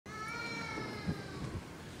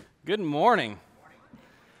Good morning.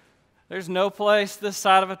 There's no place this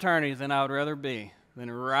side of eternity than I would rather be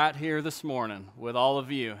than right here this morning with all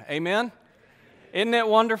of you. Amen? Isn't it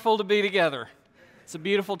wonderful to be together? It's a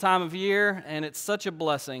beautiful time of year, and it's such a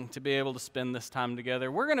blessing to be able to spend this time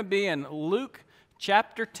together. We're going to be in Luke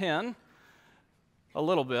chapter 10 a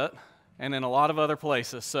little bit, and in a lot of other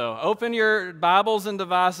places. So open your Bibles and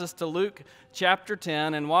devices to Luke chapter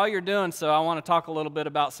 10, and while you're doing so, I want to talk a little bit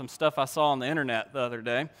about some stuff I saw on the internet the other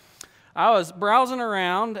day. I was browsing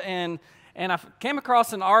around, and I came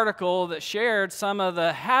across an article that shared some of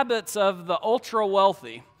the habits of the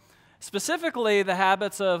ultra-wealthy, specifically the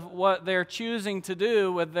habits of what they're choosing to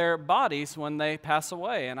do with their bodies when they pass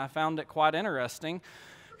away, and I found it quite interesting,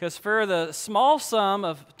 because for the small sum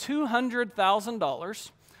of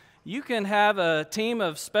 $200,000, you can have a team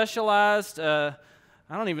of specialized, I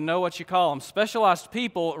don't even know what you call them, specialized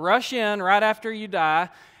people rush in right after you die,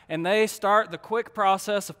 and they start the quick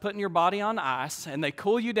process of putting your body on ice, and they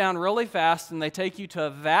cool you down really fast, and they take you to a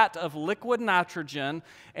vat of liquid nitrogen,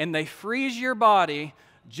 and they freeze your body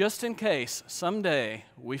just in case someday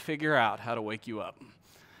we figure out how to wake you up.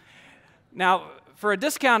 Now, for a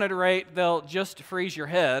discounted rate, they'll just freeze your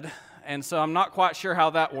head, and so I'm not quite sure how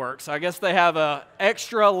that works. I guess they have an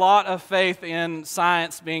extra lot of faith in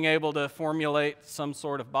science being able to formulate some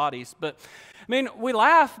sort of bodies. But, I mean, we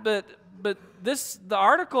laugh, but the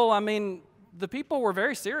article, I mean, the people were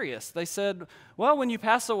very serious. They said, well, when you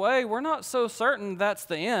pass away, we're not so certain that's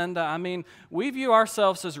the end. I mean, we view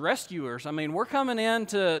ourselves as rescuers. I mean, we're coming in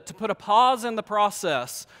to put a pause in the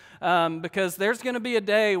process because there's going to be a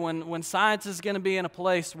day when science is going to be in a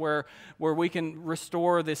place where we can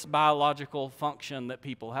restore this biological function that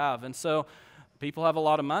people have. And so people have a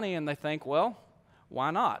lot of money and they think, well,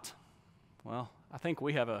 why not? Well, I think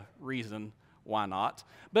we have a reason why not.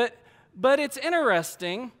 But it's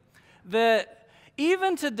interesting that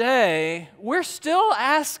even today, we're still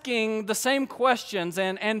asking the same questions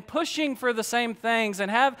and pushing for the same things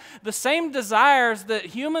and have the same desires that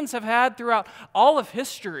humans have had throughout all of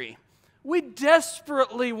history. We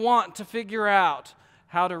desperately want to figure out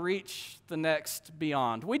how to reach the next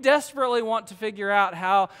beyond. We desperately want to figure out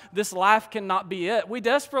how this life cannot be it. We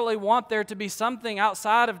desperately want there to be something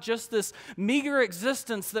outside of just this meager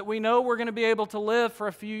existence that we know we're going to be able to live for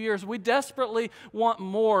a few years. We desperately want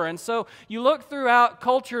more. And so you look throughout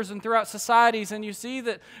cultures and throughout societies and you see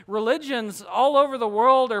that religions all over the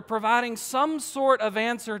world are providing some sort of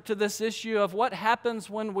answer to this issue of what happens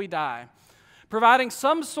when we die, providing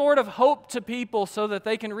some sort of hope to people so that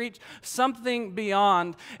they can reach something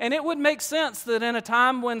beyond. And it would make sense that in a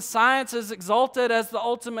time when science is exalted as the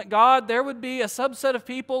ultimate God, there would be a subset of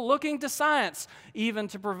people looking to science even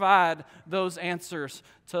to provide those answers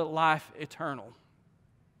to life eternal.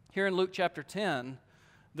 Here in Luke chapter 10,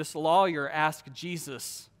 this lawyer asked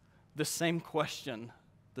Jesus the same question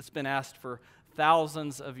that's been asked for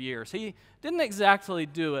thousands of years. He didn't exactly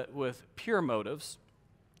do it with pure motives,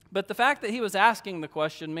 but the fact that he was asking the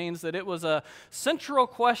question means that it was a central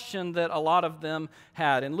question that a lot of them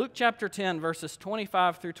had. In Luke chapter 10, verses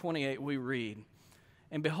 25 through 28, we read,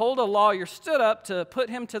 "And behold, a lawyer stood up to put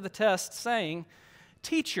him to the test, saying,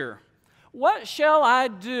 'Teacher, what shall I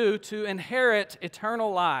do to inherit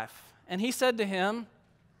eternal life?' And he said to him,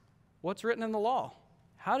 'What's written in the law?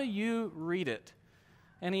 How do you read it?'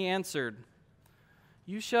 And he answered,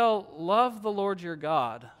 'You shall love the Lord your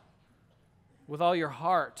God with all your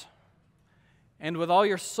heart, and with all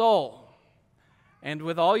your soul, and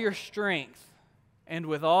with all your strength, and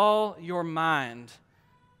with all your mind,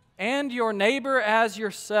 and your neighbor as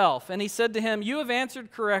yourself.' And he said to him, 'You have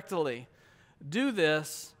answered correctly. Do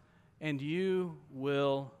this, and you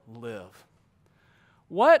will live.'"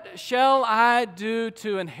 What shall I do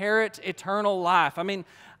to inherit eternal life? I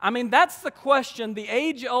mean, that's the question, the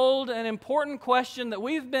age-old and important question that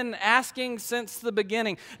we've been asking since the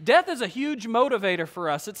beginning. Death is a huge motivator for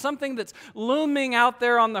us. It's something that's looming out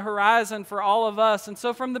there on the horizon for all of us. And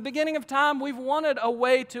so from the beginning of time, we've wanted a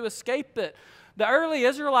way to escape it. The early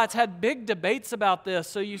Israelites had big debates about this.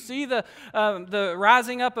 So you see the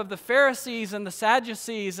rising up of the Pharisees and the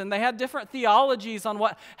Sadducees, and they had different theologies on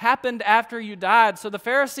what happened after you died. So the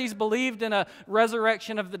Pharisees believed in a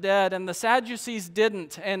resurrection of the dead, and the Sadducees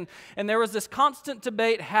didn't. And there was this constant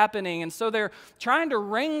debate happening. And so they're trying to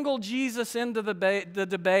wrangle Jesus into the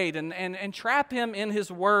debate and trap him in his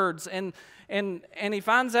words. And he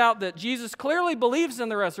finds out that Jesus clearly believes in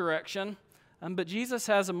the resurrection. but Jesus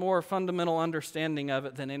has a more fundamental understanding of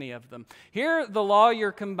it than any of them. Here, the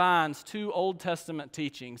lawyer combines two Old Testament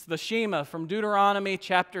teachings, the Shema from Deuteronomy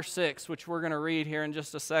chapter 6, which we're going to read here in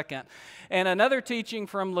just a second, and another teaching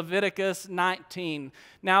from Leviticus 19.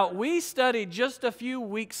 Now, we studied just a few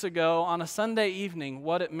weeks ago on a Sunday evening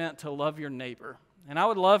what it meant to love your neighbor. And I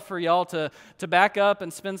would love for y'all to back up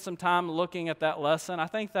and spend some time looking at that lesson. I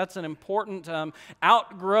think that's an important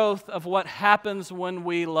outgrowth of what happens when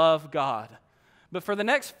we love God. But for the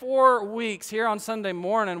next 4 weeks here on Sunday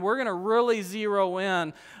morning, we're going to really zero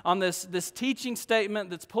in on this teaching statement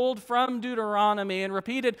that's pulled from Deuteronomy and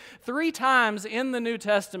repeated 3 times in the New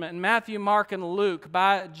Testament, in Matthew, Mark, and Luke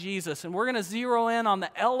by Jesus. And we're going to zero in on the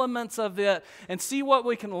elements of it and see what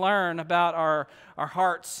we can learn about our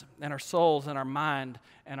hearts and our souls and our mind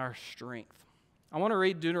and our strength. I want to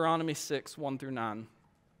read Deuteronomy 6, 1 through 9,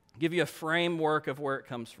 give you a framework of where it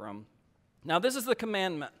comes from. Now, this is the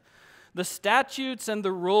commandment. The statutes and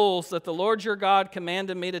the rules that the Lord your God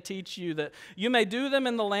commanded me to teach you, that you may do them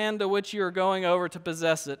in the land to which you are going over to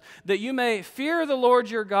possess it, that you may fear the Lord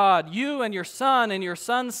your God, you and your son and your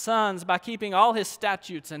son's sons, by keeping all his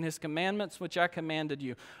statutes and his commandments which I commanded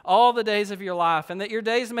you, all the days of your life, and that your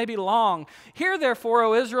days may be long. Hear therefore,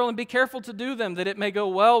 O Israel, and be careful to do them, that it may go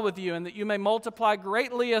well with you, and that you may multiply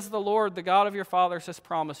greatly as the Lord, the God of your fathers, has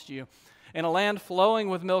promised you, in a land flowing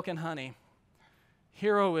with milk and honey.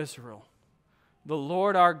 Hear, O Israel, the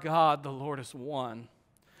Lord our God, the Lord is one.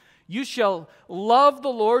 You shall love the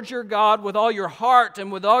Lord your God with all your heart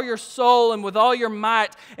and with all your soul and with all your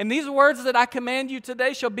might. And these words that I command you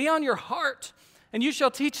today shall be on your heart. And you shall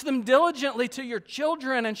teach them diligently to your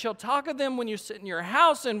children, and shall talk of them when you sit in your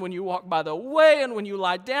house, and when you walk by the way, and when you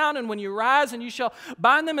lie down, and when you rise. And you shall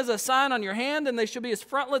bind them as a sign on your hand, and they shall be as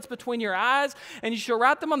frontlets between your eyes. And you shall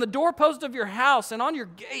write them on the doorpost of your house and on your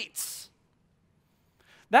gates.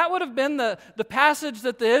 That would have been the passage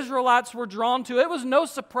that the Israelites were drawn to. It was no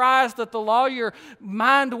surprise that the lawyer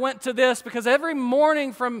mind went to this, because every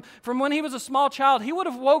morning from when he was a small child, he would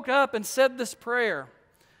have woke up and said this prayer.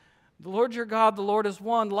 The Lord your God, the Lord is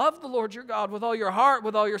one. Love the Lord your God with all your heart,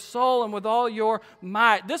 with all your soul, and with all your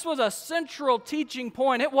might. This was a central teaching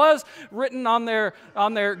point. It was written on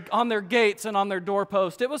their gates and on their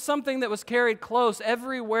doorpost. It was something that was carried close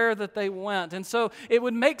everywhere that they went. And so it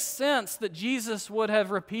would make sense that Jesus would have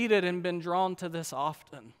repeated and been drawn to this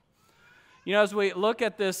often. You know, as we look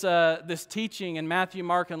at this teaching in Matthew,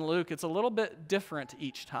 Mark, and Luke, it's a little bit different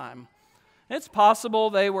each time. It's possible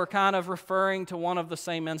they were kind of referring to one of the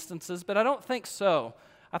same instances, but I don't think so.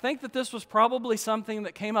 I think that this was probably something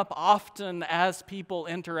that came up often as people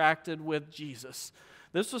interacted with Jesus.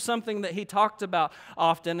 This was something that he talked about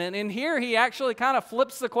often. And in here, he actually kind of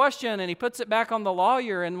flips the question and he puts it back on the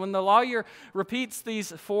lawyer. And when the lawyer repeats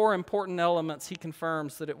these 4 important elements, he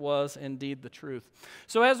confirms that it was indeed the truth.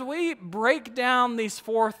 So as we break down these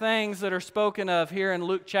 4 things that are spoken of here in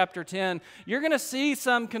Luke chapter 10, you're going to see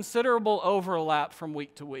some considerable overlap from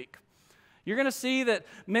week to week. You're going to see that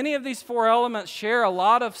many of these 4 elements share a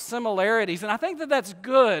lot of similarities. And I think that that's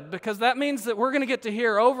good, because that means that we're going to get to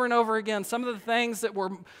hear over and over again some of the things that were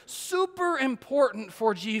super important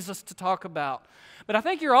for Jesus to talk about. But I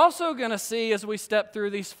think you're also going to see, as we step through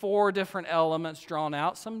these 4 different elements drawn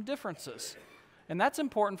out, some differences. And that's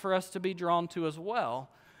important for us to be drawn to as well,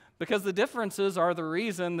 because the differences are the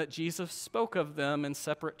reason that Jesus spoke of them in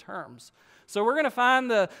separate terms. So we're going to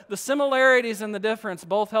find the similarities and the difference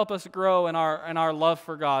both help us grow in our love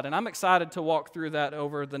for God. And I'm excited to walk through that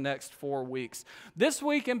over the next 4 weeks. This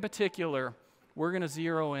week in particular, we're going to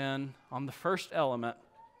zero in on the first element,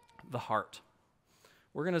 the heart.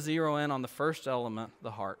 We're going to zero in on the first element,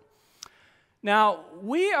 the heart. Now,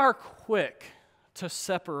 we are quick to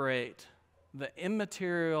separate the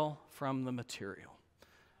immaterial from the material.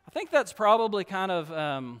 I think that's probably kind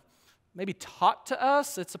of maybe taught to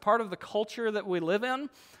us. It's a part of the culture that we live in.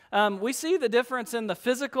 We see the difference in the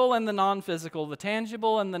physical and the non-physical, the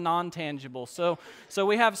tangible and the non-tangible. So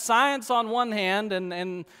we have science on one hand,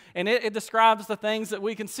 and it describes the things that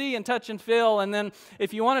we can see and touch and feel. And then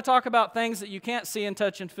if you want to talk about things that you can't see and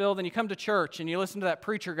touch and feel, then you come to church and you listen to that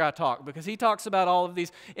preacher guy talk, because he talks about all of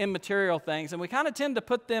these immaterial things. And we kind of tend to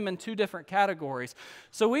put them in 2 different categories.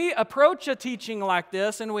 So we approach a teaching like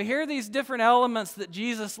this, and we hear these different elements that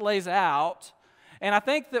Jesus lays out. And I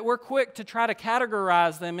think that we're quick to try to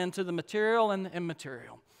categorize them into the material and the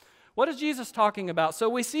immaterial. What is Jesus talking about? So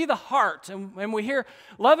we see the heart, and we hear,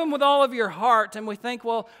 love him with all of your heart, and we think,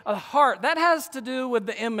 well, a heart, that has to do with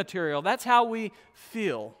the immaterial. That's how we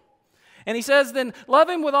feel. And he says, then love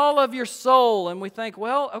him with all of your soul, and we think,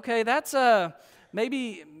 well, okay, that's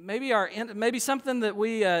maybe something that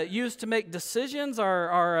we use to make decisions,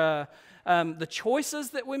 our the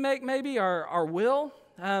choices that we make, maybe our will.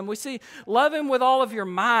 We see love him with all of your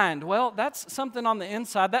mind. Well, that's something on the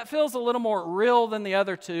inside. That feels a little more real than the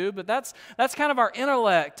other two, but that's kind of our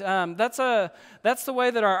intellect. That's the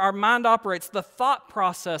way that our mind operates, the thought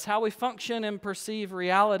process, how we function and perceive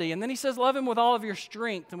reality. And then he says, love him with all of your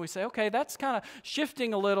strength. And we say, okay, that's kind of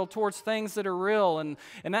shifting a little towards things that are real. And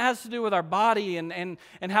that has to do with our body and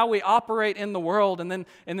how we operate in the world. And then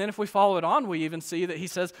if we follow it on, we even see that he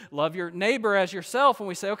says, love your neighbor as yourself. And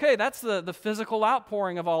we say, okay, that's the physical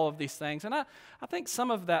outpouring of all of these things. And I think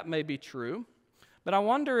some of that may be true, but I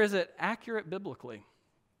wonder, is it accurate biblically?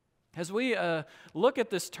 As we look at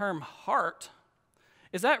this term heart,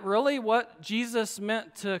 is that really what Jesus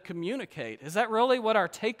meant to communicate? Is that really what our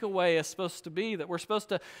takeaway is supposed to be, that we're supposed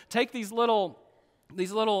to take these little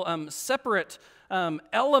separate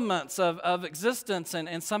elements of existence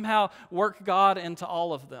and somehow work God into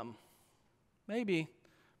all of them? Maybe,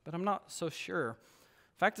 but I'm not so sure.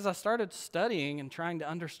 In fact, as I started studying and trying to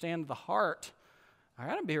understand the heart, I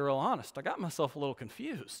got to be real honest, I got myself a little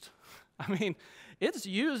confused. I mean, it's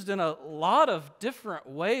used in a lot of different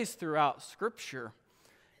ways throughout Scripture.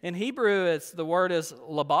 In Hebrew, the word is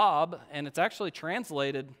labab, and it's actually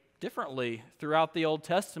translated differently throughout the Old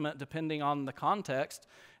Testament depending on the context.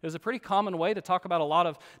 It was a pretty common way to talk about a lot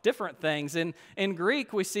of different things. In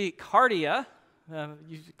Greek, we see cardia,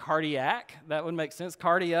 cardiac, that would make sense,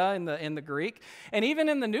 cardia in the Greek. And even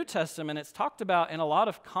in the New Testament, it's talked about in a lot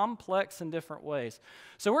of complex and different ways.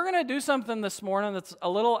 So we're going to do something this morning that's a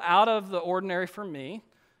little out of the ordinary for me.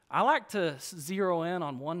 I like to zero in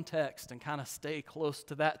on one text and kind of stay close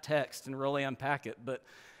to that text and really unpack it. But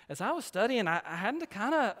as I was studying, I had to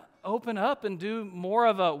kind of open up and do more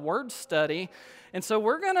of a word study. And so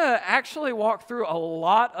we're going to actually walk through a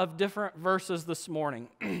lot of different verses this morning.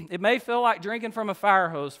 It may feel like drinking from a fire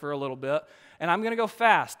hose for a little bit, and I'm going to go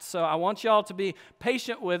fast. So I want y'all to be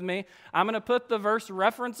patient with me. I'm going to put the verse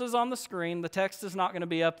references on the screen. The text is not going to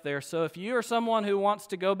be up there. So if you are someone who wants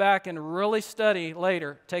to go back and really study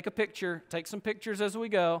later, take a picture, take some pictures as we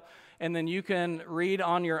go, and then you can read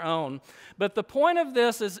on your own. But the point of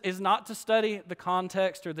this is not to study the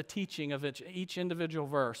context or the teaching of each individual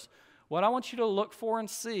verse. What I want you to look for and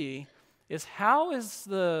see is how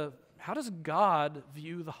does God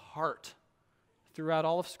view the heart throughout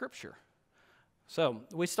all of Scripture? So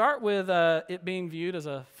we start with it being viewed as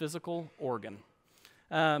a physical organ.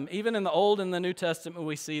 Even in the Old and the New Testament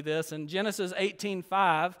we see this. In Genesis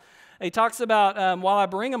 18:5, he talks about, while I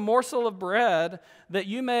bring a morsel of bread, that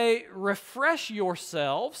you may refresh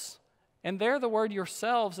yourselves. And there the word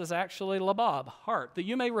yourselves is actually labab, heart. That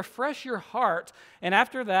you may refresh your heart, and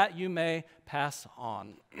after that you may pass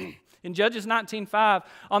on. In Judges 19:5,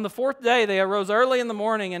 on the fourth day they arose early in the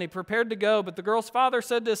morning, and he prepared to go. But the girl's father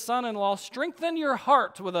said to his son-in-law, strengthen your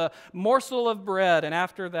heart with a morsel of bread, and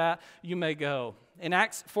after that you may go. In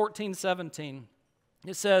Acts 14:17,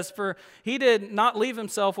 it says, for he did not leave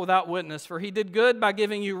himself without witness, for he did good by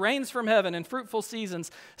giving you rains from heaven and fruitful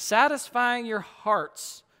seasons, satisfying your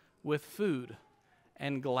hearts with food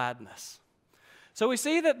and gladness. So we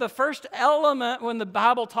see that the first element when the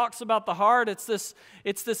Bible talks about the heart, it's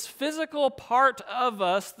this physical part of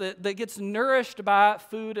us that gets nourished by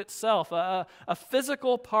food itself, a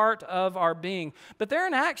physical part of our being. But there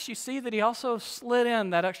in Acts, you see that he also slid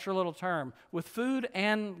in that extra little term, with food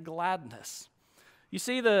and gladness. You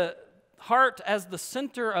see the heart as the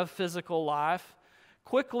center of physical life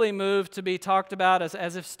quickly moved to be talked about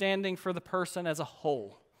as if standing for the person as a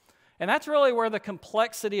whole. And that's really where the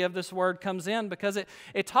complexity of this word comes in, because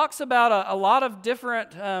it talks about a lot of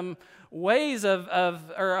different ways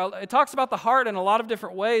it talks about the heart in a lot of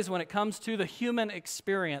different ways when it comes to the human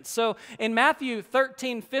experience. So in Matthew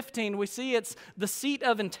 13:15, we see it's the seat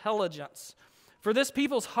of intelligence. For this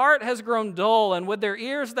people's heart has grown dull, and with their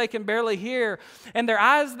ears they can barely hear, and their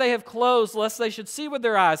eyes they have closed, lest they should see with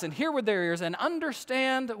their eyes, and hear with their ears, and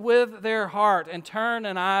understand with their heart, and turn,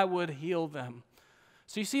 and I would heal them.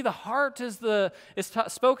 So you see, the heart is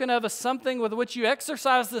spoken of as something with which you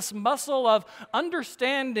exercise this muscle of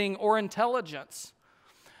understanding or intelligence.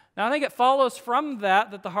 Now, I think it follows from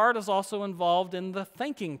that the heart is also involved in the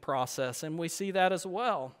thinking process, and we see that as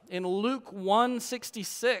well. In Luke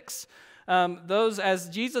 1:66, as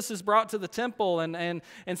Jesus is brought to the temple and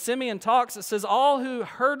Simeon talks, it says, all who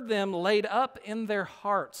heard them laid up in their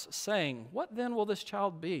hearts, saying, what then will this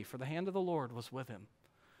child be? For the hand of the Lord was with him.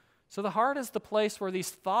 So the heart is the place where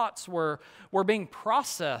these thoughts were being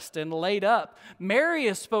processed and laid up. Mary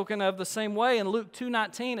is spoken of the same way. In Luke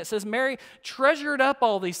 2:19, it says, Mary treasured up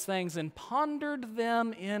all these things and pondered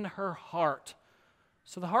them in her heart.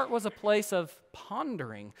 So the heart was a place of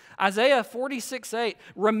pondering. Isaiah 46:8,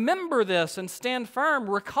 remember this and stand firm.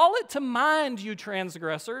 Recall it to mind, you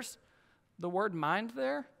transgressors. The word mind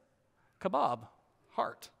there, kabab,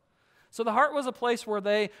 heart. So the heart was a place where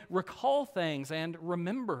they recall things and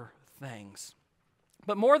remember things.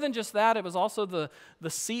 But more than just that, it was also the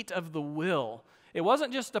seat of the will. It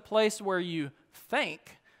wasn't just a place where you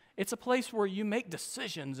think. It's a place where you make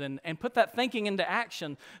decisions and put that thinking into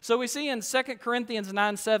action. So we see in 2 Corinthians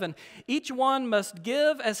 9:7, each one must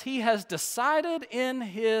give as he has decided in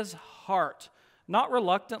his heart, not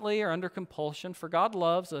reluctantly or under compulsion, for God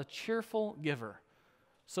loves a cheerful giver.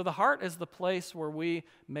 So the heart is the place where we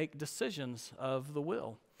make decisions of the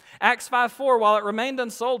will. Acts 5:4, while it remained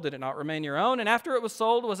unsold, did it not remain your own? And after it was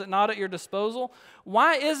sold, was it not at your disposal?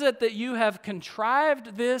 Why is it that you have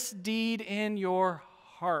contrived this deed in your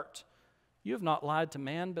heart? You have not lied to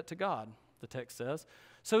man, but to God, the text says.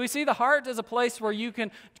 So we see the heart is a place where you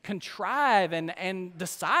can contrive and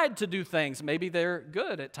decide to do things. Maybe they're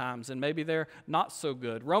good at times, and maybe they're not so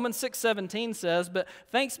good. Romans 6:17 says, but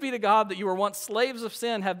thanks be to God that you were once slaves of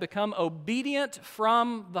sin, have become obedient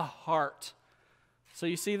from the heart. So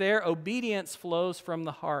you see there, obedience flows from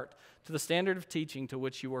the heart to the standard of teaching to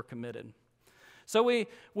which you were committed. So we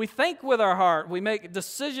think with our heart, we make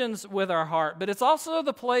decisions with our heart, but it's also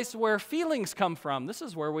the place where feelings come from. This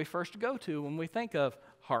is where we first go to when we think of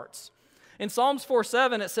hearts. In Psalms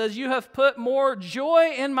 4:7, it says, you have put more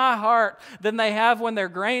joy in my heart than they have when their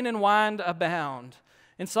grain and wine abound.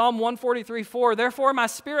 In Psalm 143:4, therefore my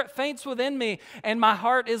spirit faints within me, and my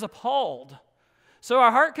heart is appalled. So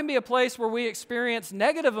our heart can be a place where we experience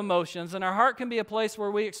negative emotions, and our heart can be a place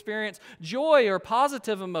where we experience joy or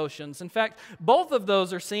positive emotions. In fact, both of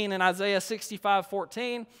those are seen in Isaiah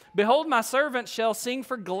 65:14. Behold, my servant shall sing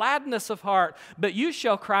for gladness of heart, but you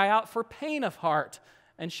shall cry out for pain of heart,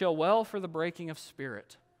 and shall wail for the breaking of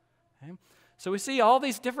spirit. Okay? So we see all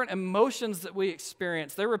these different emotions that we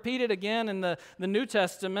experience. They're repeated again in the New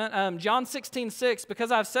Testament. John 16:6,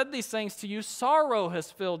 because I've said these things to you, sorrow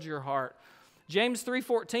has filled your heart. James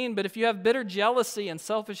 3:14, but if you have bitter jealousy and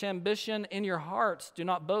selfish ambition in your hearts, do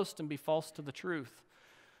not boast and be false to the truth.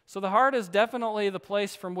 So the heart is definitely the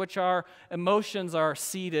place from which our emotions are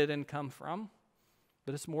seated and come from,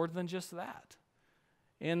 but it's more than just that.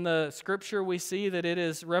 In the scripture, we see that it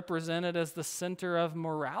is represented as the center of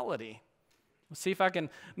morality. Let's see if I can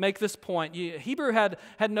make this point. Hebrew had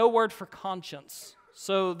no word for conscience,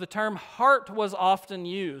 so the term heart was often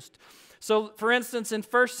used. So, for instance, in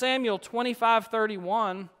 1 Samuel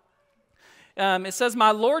 25:31, it says,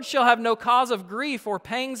 my Lord shall have no cause of grief or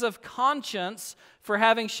pangs of conscience for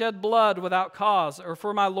having shed blood without cause, or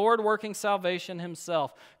for my Lord working salvation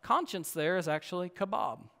himself. Conscience there is actually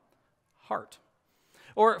kabab, heart.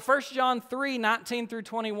 Or 1 John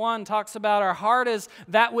 3:19-21 talks about our heart is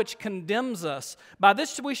that which condemns us. By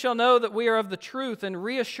this we shall know that we are of the truth and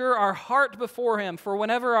reassure our heart before him. For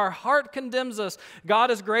whenever our heart condemns us,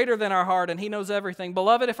 God is greater than our heart and he knows everything.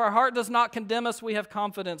 Beloved, if our heart does not condemn us, we have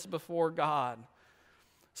confidence before God.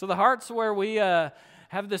 So the heart's where we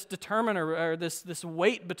have this determiner or this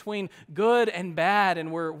weight between good and bad,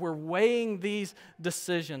 and we're weighing these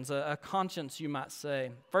decisions, a conscience, you might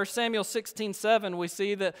say. 1 Samuel 16:7, we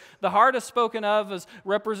see that the heart is spoken of as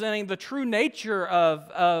representing the true nature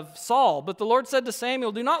of Saul. But the Lord said to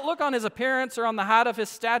Samuel, do not look on his appearance or on the height of his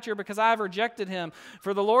stature, because I have rejected him.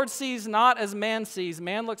 For the Lord sees not as man sees.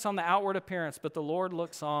 Man looks on the outward appearance, but the Lord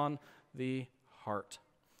looks on the heart.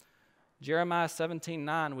 Jeremiah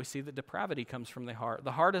 17:9, we see that depravity comes from the heart.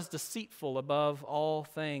 The heart is deceitful above all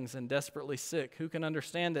things and desperately sick. Who can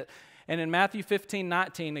understand it? And in Matthew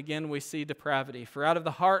 15:19, again, we see depravity. For out of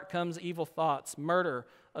the heart comes evil thoughts, murder,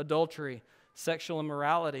 adultery, sexual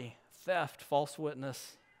immorality, theft, false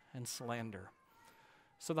witness, and slander.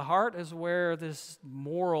 So the heart is where this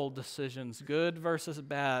moral decisions, good versus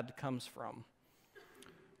bad, comes from.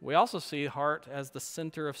 We also see heart as the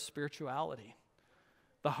center of spirituality.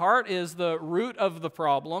 The heart is the root of the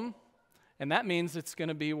problem, and that means it's going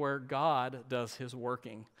to be where God does his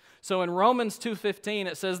working. So in Romans 2:15,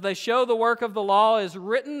 it says, they show the work of the law is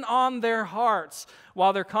written on their hearts,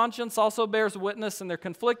 while their conscience also bears witness, and their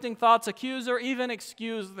conflicting thoughts accuse or even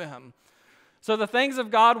excuse them. So the things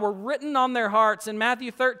of God were written on their hearts. In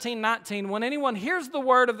Matthew 13:19, when anyone hears the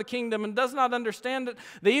word of the kingdom and does not understand it,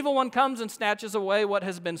 the evil one comes and snatches away what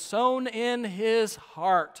has been sown in his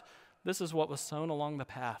heart. This is what was sown along the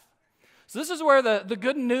path. So this is where the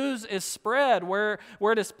good news is spread, where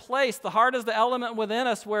it is placed. The heart is the element within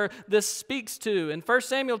us where this speaks to. In 1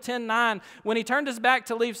 Samuel 10:9, when he turned his back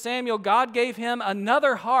to leave Samuel, God gave him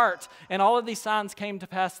another heart, and all of these signs came to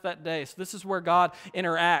pass that day. So this is where God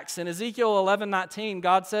interacts. In Ezekiel 11:19,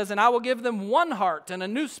 God says, "And I will give them one heart and a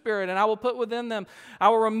new spirit, and I will put within them, I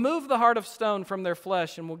will remove the heart of stone from their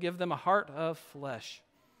flesh, and will give them a heart of flesh."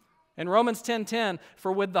 In Romans 10:10,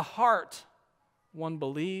 "For with the heart one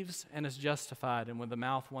believes and is justified, and with the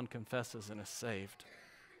mouth one confesses and is saved."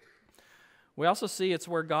 We also see it's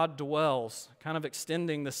where God dwells, kind of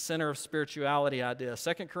extending the center of spirituality idea.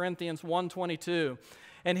 2 Corinthians 1:22,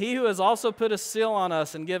 "And he who has also put a seal on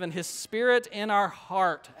us and given his Spirit in our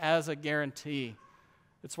heart as a guarantee."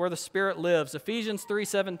 It's where the Spirit lives. Ephesians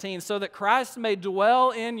 3:17, "So that Christ may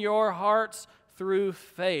dwell in your hearts through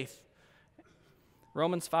faith."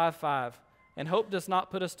 Romans 5:5, "And hope does not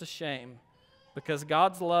put us to shame, because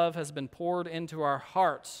God's love has been poured into our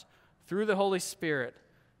hearts through the Holy Spirit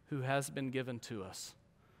who has been given to us."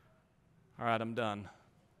 All right, I'm done.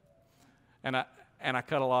 And I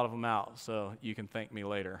cut a lot of them out, so you can thank me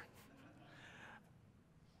later.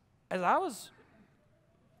 As I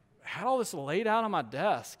had all this laid out on my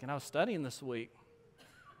desk and I was studying this week,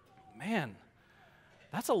 man,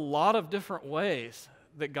 that's a lot of different ways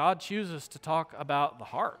that God chooses to talk about the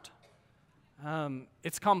heart.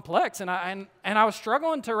 It's complex, and I was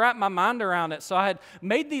struggling to wrap my mind around it. So I had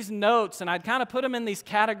made these notes, and I'd kind of put them in these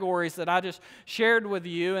categories that I just shared with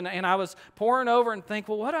you, and I was pouring over and think,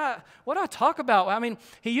 well, what do I talk about? I mean,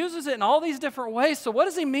 he uses it in all these different ways, so what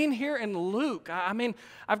does he mean here in Luke? I mean,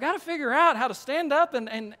 I've got to figure out how to stand up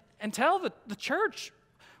and tell the church,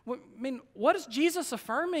 I mean, what is Jesus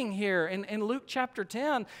affirming here in Luke chapter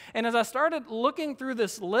 10? And as I started looking through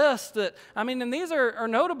this list, and these are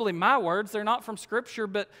notably my words, they're not from Scripture,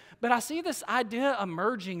 but I see this idea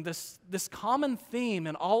emerging, this common theme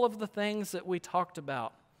in all of the things that we talked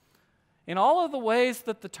about. In all of the ways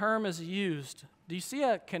that the term is used, do you see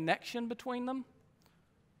a connection between them?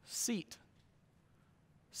 Seat,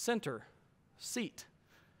 center, seat,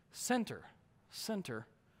 center, center,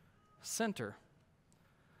 center.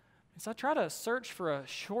 So I try to search for a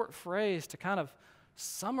short phrase to kind of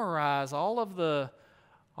summarize all of the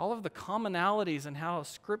commonalities and how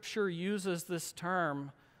Scripture uses this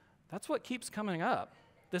term. That's what keeps coming up.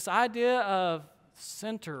 This idea of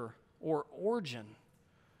center or origin.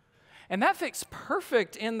 And that fits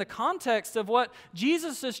perfect in the context of what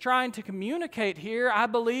Jesus is trying to communicate here, I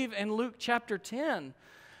believe, in Luke chapter 10.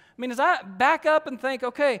 I mean, as I back up and think,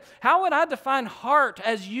 okay, how would I define heart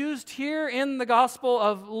as used here in the Gospel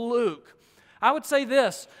of Luke? I would say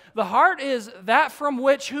this: the heart is that from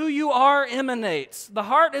which who you are emanates. The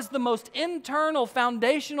heart is the most internal,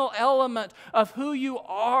 foundational element of who you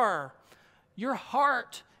are. Your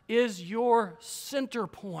heart is your center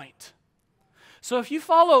point. So if you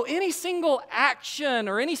follow any single action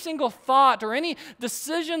or any single thought or any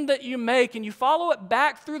decision that you make and you follow it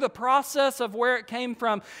back through the process of where it came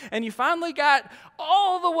from and you finally got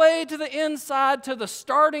all the way to the inside to the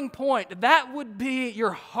starting point, that would be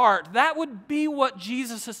your heart. That would be what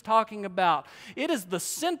Jesus is talking about. It is the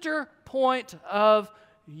center point of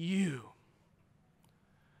you.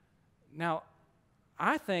 Now,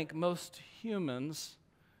 I think most humans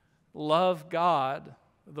love God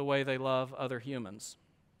the way they love other humans.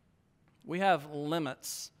 We have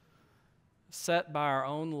limits set by our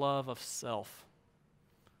own love of self.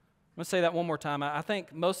 I'm going to say that one more time. I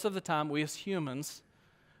think most of the time we as humans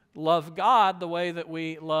love God the way that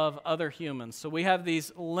we love other humans. So we have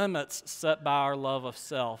these limits set by our love of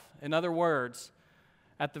self. In other words,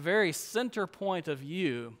 at the very center point of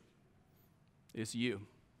you is you.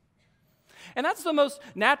 And that's the most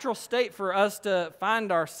natural state for us to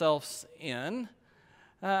find ourselves in.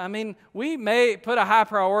 We may put a high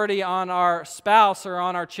priority on our spouse or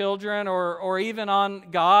on our children or even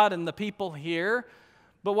on God and the people here.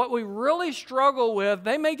 But what we really struggle with,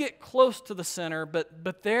 they may get close to the center,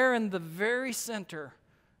 but they're in the very center.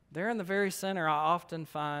 There in the very center, I often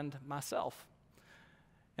find myself.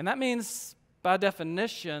 And that means, by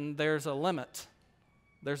definition, there's a limit.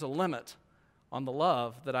 There's a limit on the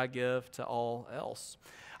love that I give to all else.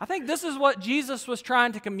 I think this is what Jesus was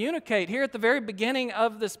trying to communicate here at the very beginning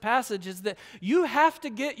of this passage, is that you have to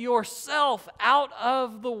get yourself out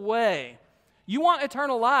of the way. You want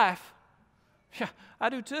eternal life? Yeah, I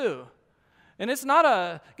do too. And it's not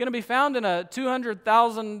going to be found in a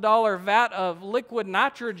 $200,000 vat of liquid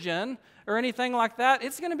nitrogen or anything like that.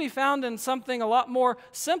 It's going to be found in something a lot more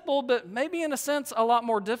simple, but maybe in a sense a lot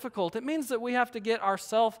more difficult. It means that we have to get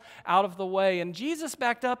ourselves out of the way. And Jesus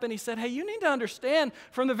backed up and he said, hey, you need to understand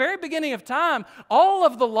from the very beginning of time, all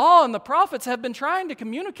of the law and the prophets have been trying to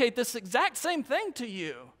communicate this exact same thing to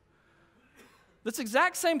you. This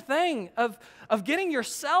exact same thing of getting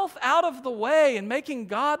yourself out of the way and making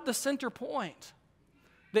God the center point.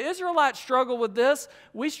 The Israelites struggle with this.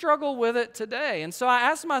 We struggle with it today. And so I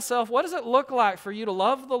asked myself, what does it look like for you to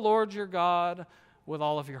love the Lord your God with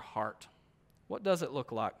all of your heart? What does it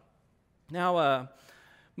look like? Now,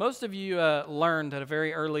 most of you learned at a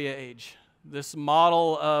very early age this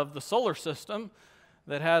model of the solar system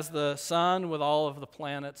that has the sun with all of the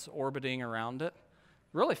planets orbiting around it.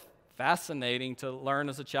 Really fascinating to learn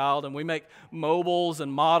as a child, and we make mobiles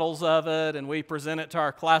and models of it, and we present it to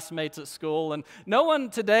our classmates at school, and no one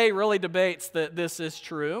today really debates that this is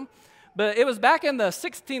true. But it was back in the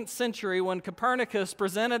 16th century when Copernicus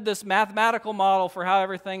presented this mathematical model for how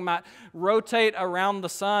everything might rotate around the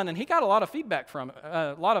sun, and he got a lot of feedback from it,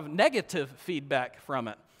 a lot of negative feedback from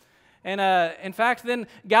it. And in fact, then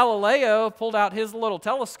Galileo pulled out his little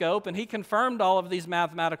telescope and he confirmed all of these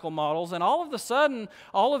mathematical models. And all of a sudden,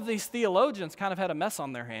 all of these theologians kind of had a mess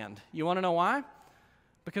on their hand. You want to know why?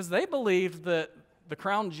 Because they believed that the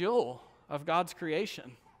crown jewel of God's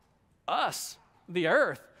creation, us, the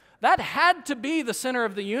earth, that had to be the center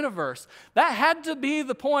of the universe. That had to be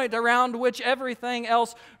the point around which everything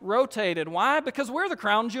else rotated. Why? Because we're the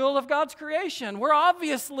crown jewel of God's creation. We're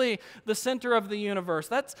obviously the center of the universe.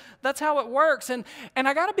 That's how it works. And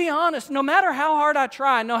I got to be honest, no matter how hard I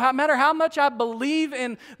try, no matter how much I believe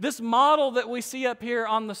in this model that we see up here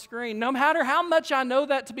on the screen, no matter how much I know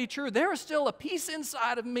that to be true, there is still a piece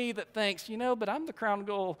inside of me that thinks, but I'm the crown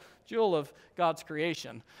jewel of God's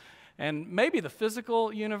creation. And maybe the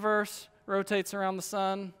physical universe rotates around the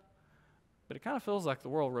sun, but it kind of feels like the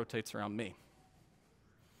world rotates around me.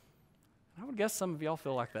 I would guess some of y'all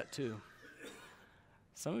feel like that too.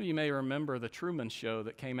 Some of you may remember the Truman Show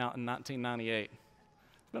that came out in 1998.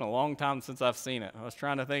 It's been a long time since I've seen it. I was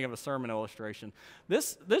trying to think of a sermon illustration.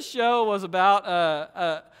 This show was about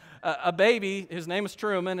a baby. His name is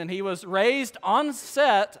Truman, and he was raised on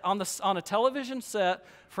set, on a television set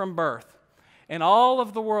from birth. And all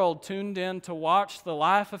of the world tuned in to watch the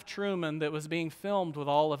life of Truman that was being filmed with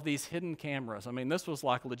all of these hidden cameras. I mean, this was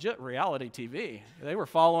like legit reality TV. They were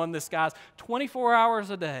following this guy's 24 hours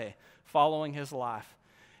a day, following his life.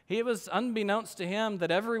 It was unbeknownst to him that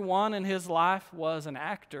everyone in his life was an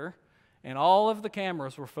actor, and all of the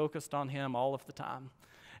cameras were focused on him all of the time.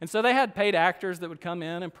 And so they had paid actors that would come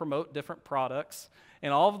in and promote different products.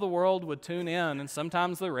 And all of the world would tune in, and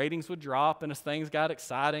sometimes the ratings would drop, and as things got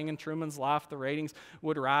exciting in Truman's life, the ratings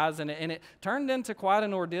would rise, and it turned into quite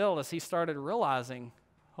an ordeal as he started realizing,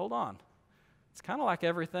 hold on, it's kind of like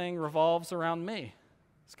everything revolves around me.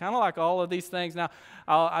 It's kind of like all of these things. Now,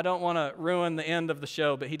 I don't want to ruin the end of the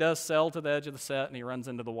show, but he does sail to the edge of the set, and he runs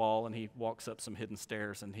into the wall, and he walks up some hidden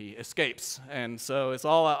stairs, and he escapes. And so it's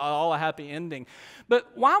all a happy ending. But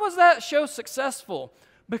why was that show successful?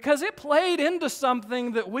 Because it played into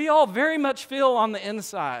something that we all very much feel on the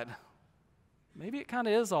inside. Maybe it kind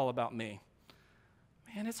of is all about me.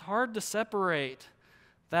 Man, it's hard to separate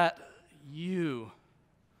that you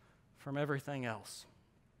from everything else.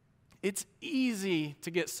 It's easy to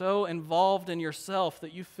get so involved in yourself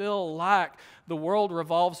that you feel like the world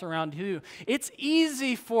revolves around you. It's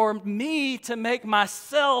easy for me to make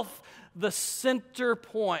myself the center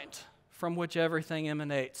point from which everything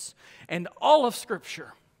emanates. And all of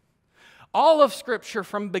Scripture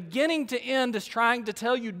from beginning to end is trying to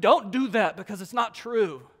tell you, don't do that because it's not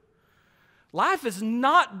true. Life is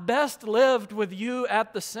not best lived with you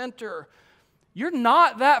at the center. You're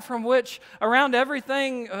not that from which around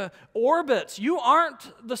everything orbits. You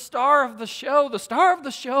aren't the star of the show. The star of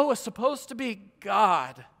the show is supposed to be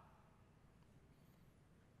God.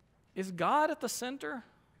 Is God at the center?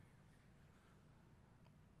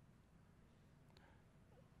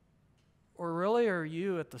 Or really are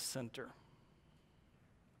you at the center?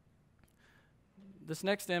 This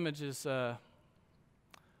next image is, I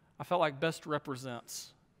felt like best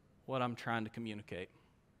represents what I'm trying to communicate.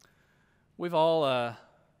 We've all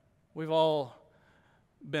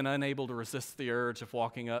been unable to resist the urge of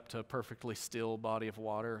walking up to a perfectly still body of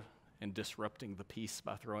water and disrupting the peace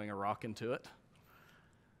by throwing a rock into it.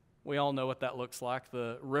 We all know what that looks like,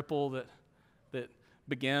 the ripple that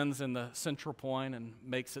begins in the central point and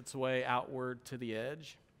makes its way outward to the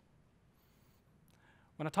edge.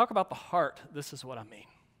 When I talk about the heart, this is what I mean.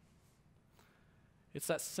 It's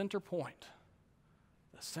that center point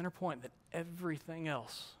the center point that everything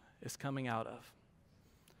else is coming out of.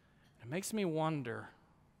 It makes me wonder,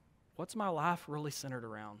 what's my life really centered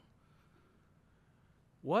around?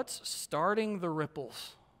 What's starting the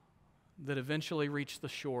ripples that eventually reach the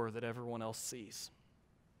shore that everyone else sees?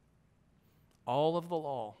 All of the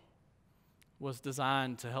law was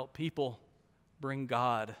designed to help people bring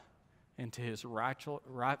God into his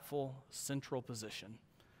rightful central position.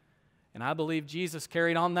 And I believe Jesus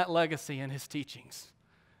carried on that legacy in his teachings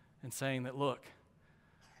and saying that, look,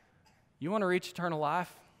 you want to reach eternal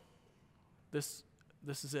life? This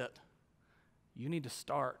is it. You need to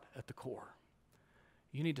start at the core.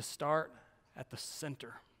 You need to start at the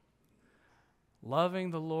center.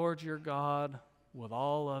 Loving the Lord your God with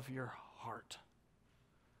all of your heart.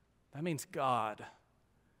 That means God.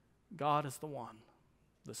 God is the one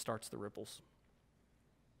that starts the ripples.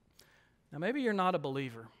 Now, maybe you're not a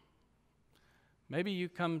believer. Maybe you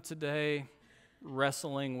come today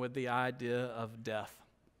wrestling with the idea of death.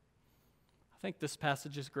 I think this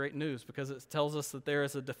passage is great news because it tells us that there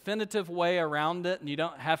is a definitive way around it, and you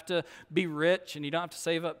don't have to be rich, and you don't have to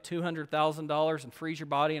save up $200,000 and freeze your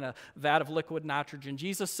body in a vat of liquid nitrogen.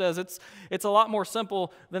 Jesus says it's a lot more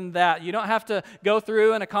simple than that. You don't have to go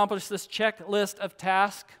through and accomplish this checklist of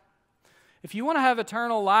tasks. If you want to have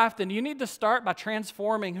eternal life, then you need to start by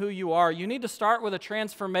transforming who you are. You need to start with a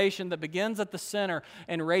transformation that begins at the center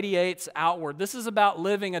and radiates outward. This is about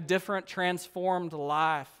living a different, transformed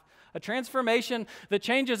life. A transformation that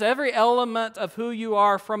changes every element of who you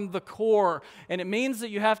are from the core. And it means that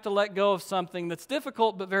you have to let go of something that's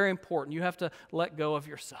difficult but very important. You have to let go of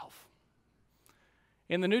yourself.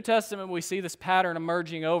 In the New Testament, we see this pattern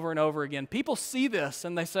emerging over and over again. People see this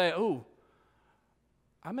and they say, "Ooh,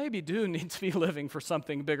 I maybe do need to be living for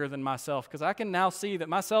something bigger than myself, because I can now see that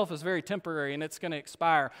myself is very temporary and it's going to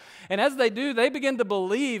expire." And as they do, they begin to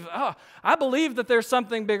believe, I believe that there's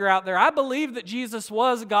something bigger out there. I believe that Jesus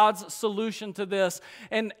was God's solution to this.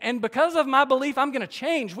 And because of my belief, I'm going to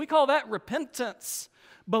change. We call that repentance.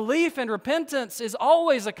 Belief and repentance is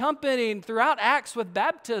always accompanied throughout Acts with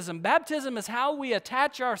baptism. Baptism is how we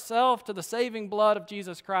attach ourselves to the saving blood of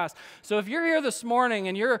Jesus Christ. So if you're here this morning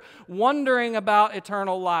and you're wondering about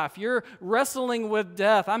eternal life, you're wrestling with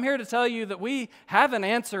death, I'm here to tell you that we have an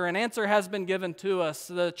answer. An answer has been given to us.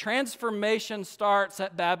 The transformation starts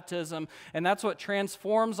at baptism, and that's what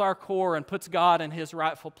transforms our core and puts God in his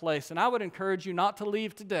rightful place. And I would encourage you not to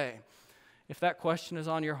leave today if that question is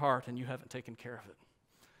on your heart and you haven't taken care of it.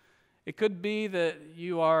 It could be that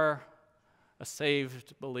you are a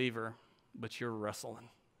saved believer, but you're wrestling.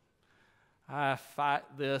 I fight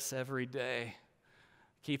this every day,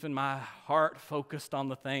 keeping my heart focused on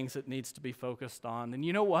the things it needs to be focused on. And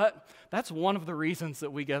you know what? That's one of the reasons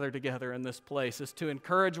that we gather together in this place, is to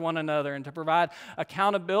encourage one another and to provide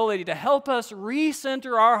accountability, to help us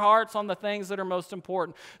recenter our hearts on the things that are most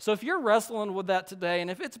important. So if you're wrestling with that today,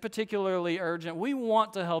 and if it's particularly urgent, we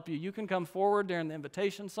want to help you. You can come forward during the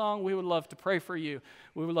invitation song. We would love to pray for you.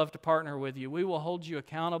 We would love to partner with you. We will hold you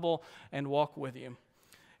accountable and walk with you.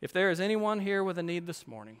 If there is anyone here with a need this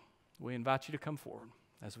morning, we invite you to come forward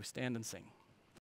as we stand and sing.